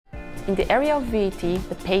In the area of VAT,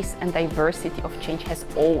 the pace and diversity of change has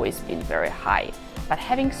always been very high. But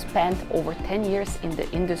having spent over 10 years in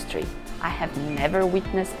the industry, I have never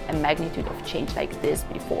witnessed a magnitude of change like this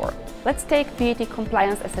before. Let's take VAT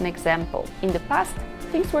compliance as an example. In the past,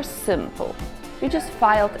 things were simple. You just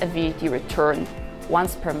filed a VAT return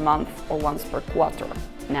once per month or once per quarter.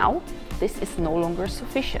 Now, this is no longer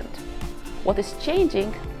sufficient. What is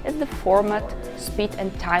changing is the format, speed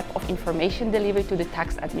and type of information delivery to the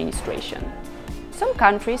tax administration. Some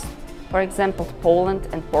countries, for example Poland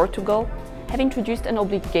and Portugal, have introduced an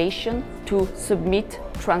obligation to submit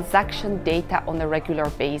transaction data on a regular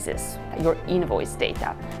basis, your invoice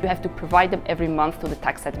data. You have to provide them every month to the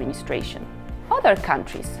tax administration. Other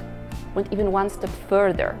countries went even one step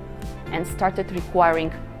further and started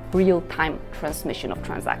requiring real-time transmission of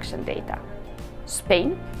transaction data.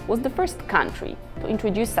 Spain was the first country to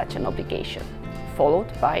introduce such an obligation,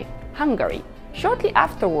 followed by Hungary. Shortly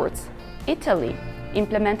afterwards, Italy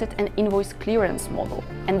implemented an invoice clearance model,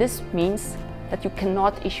 and this means that you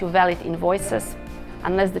cannot issue valid invoices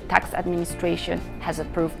unless the tax administration has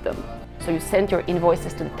approved them. So you send your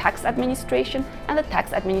invoices to the tax administration and the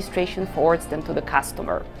tax administration forwards them to the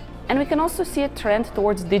customer. And we can also see a trend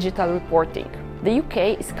towards digital reporting. The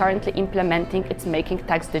UK is currently implementing its Making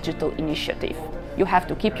Tax Digital initiative. You have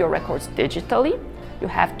to keep your records digitally, you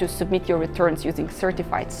have to submit your returns using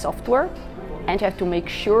certified software, and you have to make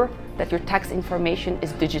sure that your tax information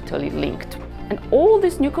is digitally linked. And all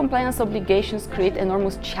these new compliance obligations create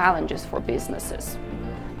enormous challenges for businesses.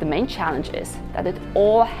 The main challenge is that it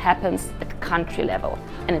all happens at country level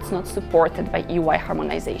and it's not supported by EU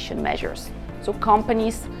harmonization measures. So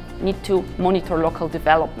companies need to monitor local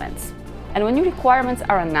developments. And when new requirements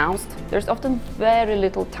are announced, there's often very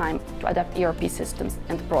little time to adapt ERP systems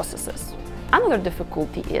and processes. Another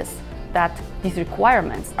difficulty is that these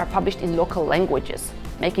requirements are published in local languages,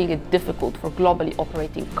 making it difficult for globally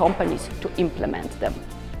operating companies to implement them.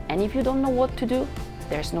 And if you don't know what to do,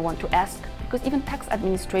 there's no one to ask, because even tax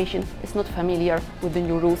administration is not familiar with the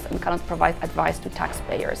new rules and cannot provide advice to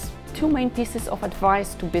taxpayers. Two main pieces of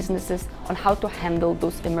advice to businesses on how to handle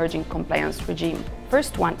those emerging compliance regime.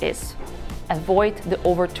 First one is avoid the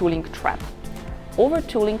overtooling trap.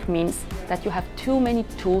 Overtooling means that you have too many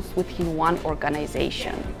tools within one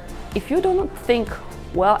organization. If you do not think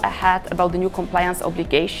well ahead about the new compliance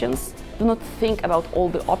obligations, do not think about all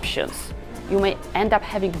the options, you may end up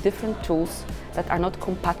having different tools that are not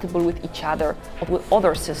compatible with each other or with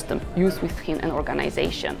other systems used within an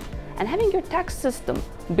organization. And having your tax system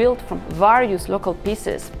built from various local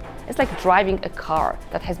pieces is like driving a car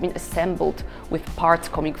that has been assembled with parts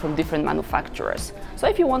coming from different manufacturers. So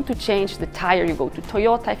if you want to change the tire, you go to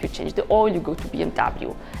Toyota. If you change the oil, you go to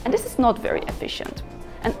BMW. And this is not very efficient.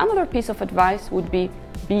 And another piece of advice would be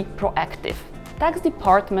proactive. Tax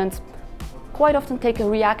departments quite often take a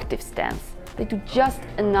reactive stance. They do just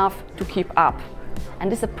enough to keep up. And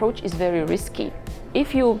this approach is very risky.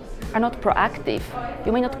 If you are not proactive,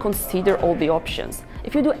 you may not consider all the options.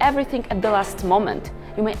 If you do everything at the last moment,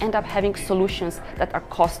 you may end up having solutions that are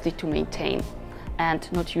costly to maintain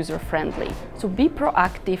and not user-friendly. So be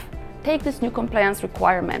proactive, take this new compliance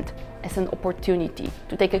requirement as an opportunity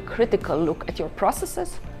to take a critical look at your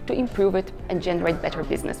processes, to improve it and generate better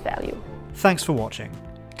business value. Thanks for watching.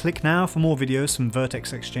 Click now for more videos from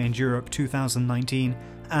Vertex Exchange Europe 2019,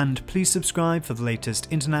 and please subscribe for the latest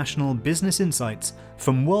international business insights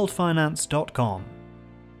from worldfinance.com.